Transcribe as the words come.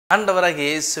ஆண்டவராகிய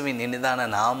இயேசுவின் இனிதான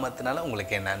நாமத்தினால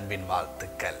உங்களுக்கு என் அன்பின்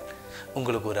வாழ்த்துக்கள்.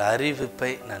 உங்களுக்கு ஒரு அறிவிப்பை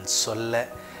நான் சொல்ல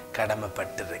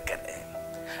கடமைப்பட்டிருக்கிறேன்.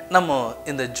 நம்ம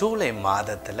இந்த ஜூலை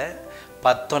மாதத்தில்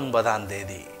 19ஆம்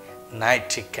தேதி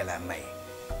ஞாயிற்றுக்கிழமை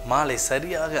மாலை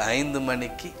சரியாக 5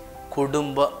 மணிக்கு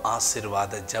குடும்ப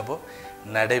ஆசீர்வாத ஜெபம்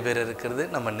நடைபெற இருக்கிறது.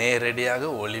 நம்ம நேரடியாக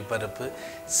ஒளிபரப்பு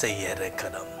செய்ய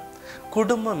இருக்கிறோம்.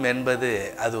 குடும்பம் என்பது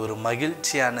அது ஒரு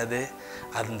மகிழ்ச்சியானது.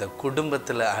 அந்த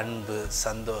குடும்பத்தில் அன்பு,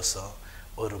 சந்தோஷம்,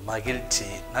 ஒரு மகிழ்ச்சி,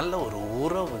 நல்ல ஒரு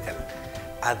உறவுகள்,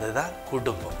 அதுதான்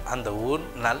குடும்பம். அந்த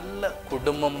நல்ல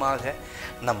குடும்பமாக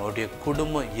நம்முடைய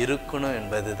குடும்பம் இருக்கணும்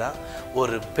என்பது தான்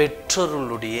ஒரு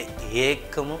பெற்றோர்களுடைய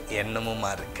ஏக்கமும்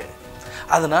எண்ணமுமாக இருக்குது.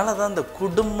 அதனால தான் இந்த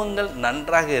குடும்பங்கள்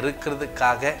நன்றாக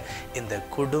இருக்கிறதுக்காக இந்த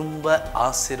குடும்ப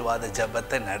ஆசீர்வாத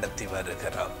ஜெபத்தை நடத்தி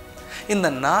வருகிறோம். இந்த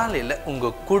நாளில்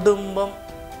உங்கள் குடும்பம்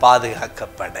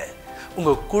பாதுகாக்கப்பட,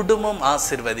 உங்கள் குடும்பம்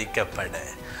ஆசீர்வதிக்கப்பட,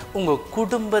 உங்கள்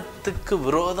குடும்பத்துக்கு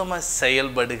விரோதமாக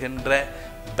செயல்படுகின்ற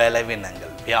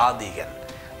பலவீனங்கள், வியாதிகள்,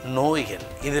 நோய்கள்,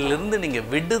 இதிலிருந்து நீங்கள்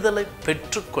விடுதலை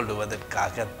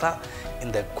பெற்றுக்கொள்வதற்காகத்தான்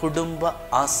இந்த குடும்ப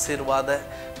ஆசீர்வாத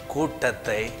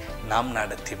கூட்டத்தை நாம்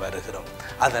நடத்தி வருகிறோம்.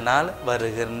 அதனால்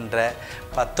வருகின்ற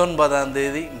 19ஆம்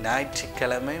தேதி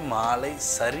ஞாயிற்றுக்கிழமை மாலை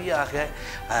சரியாக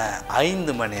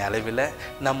 5 மணி அளவில்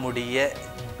நம்முடைய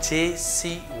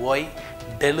Jcy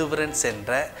Deliverance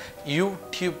என்ற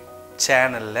யூடியூப்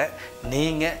சேனலில்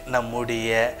நீங்கள்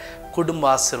நம்முடைய குடும்ப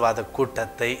ஆசீர்வாத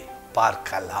கூட்டத்தை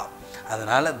பார்க்கலாம்.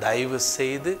 அதனால் தயவு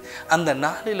செய்து அந்த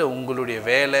நாளில் உங்களுடைய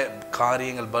வேலை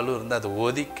காரியங்கள் பலு இருந்து அதை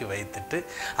ஒதுக்கி வைத்துட்டு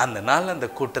அந்த நாள் அந்த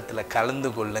கூட்டத்தில்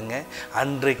கலந்து கொள்ளுங்க.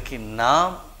 அன்றைக்கு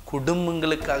நாம்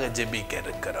குடும்பங்களுக்காக ஜெபிக்க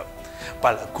இருக்கிறோம்.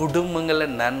 பல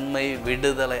குடும்பங்களில் நன்மை,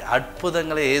 விடுதலை,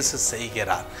 அற்புதங்களை இயேசு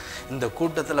செய்கிறார். இந்த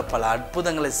கூட்டத்தில் பல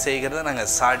அற்புதங்களை செய்கிறத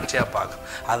நாங்கள் சாட்சியாக பார்க்கோம்.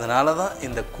 அதனால தான்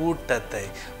இந்த கூட்டத்தை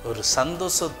ஒரு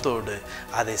சந்தோஷத்தோடு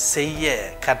அதை செய்ய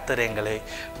கர்த்தர் எங்களை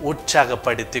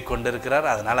உற்சாகப்படுத்தி கொண்டிருக்கிறார்.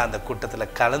 அதனால் அந்த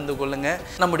கூட்டத்தில் கலந்து கொள்ளுங்கள்.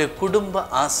 நம்முடைய குடும்ப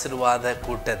ஆசீர்வாத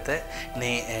கூட்டத்தை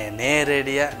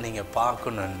நேரடியாக நீங்கள்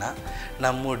பார்க்கணுன்னா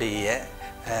நம்முடைய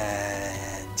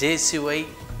Jcy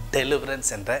Deliverance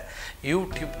என்ற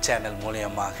யூடியூப் சேனல்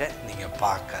மூலமாக நீங்கள்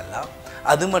பார்க்கலாம்.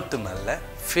 அது மட்டுமல்ல,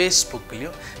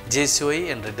 ஃபேஸ்புக்லேயும் Jcy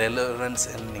என்ற Deliverance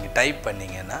நீங்கள் டைப்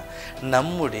பண்ணிங்கன்னா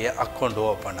நம்முடைய அக்கௌண்ட்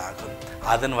ஓப்பன் ஆகும்.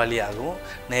 அதன் வழியாகவும்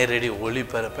நேரடி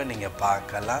ஒளிபரப்பை நீங்கள்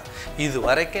பார்க்கலாம். இது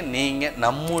வரைக்கும் நீங்கள்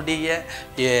நம்முடைய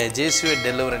Jcy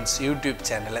Deliverance யூடியூப்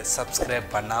சேனலை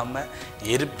சப்ஸ்கிரைப் பண்ணாமல்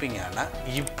இருப்பீங்கன்னா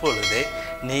இப்பொழுதே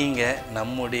நீங்கள்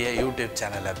நம்முடைய யூடியூப்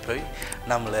சேனலை போய்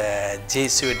நம்மளை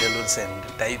Jcy Deliverance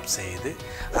என்று டைப் செய்து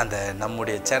அந்த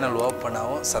நம்முடைய சேனல் ஓப்பன்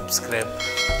ஆகும். சப்ஸ்கிரைப்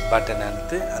பட்டன்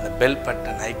அழுத்து அந்த பெல்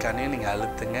பட்டன் ஐக்கானையும் நீங்கள்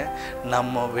அழுத்துங்க.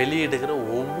 நம்ம வெளியிடுகிற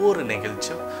ஒவ்வொரு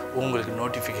நிகழ்ச்சியும் உங்களுக்கு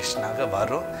நோட்டிஃபிகேஷனாக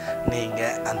வரும்.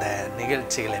 நீங்கள் அந்த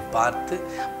நிகழ்ச்சிகளை பார்த்து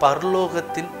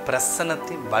பரலோகத்தின்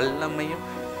பிரசன்னத்தின் வல்லமையும்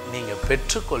நீங்கள்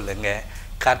பெற்றுக்கொள்ளுங்க.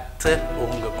 கர்த்தர்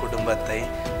உங்கள் குடும்பத்தை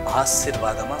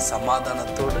ஆசீர்வாதமாக,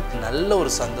 சமாதானத்தோடு, நல்ல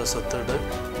ஒரு சந்தோஷத்தோடு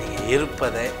நீங்கள்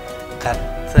இருப்பதை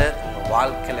கர்த்தர் உங்கள்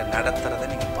வாழ்க்கையில் நடத்துகிறதை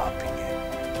நீங்கள் பார்ப்பீங்க.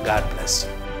 God bless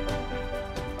you.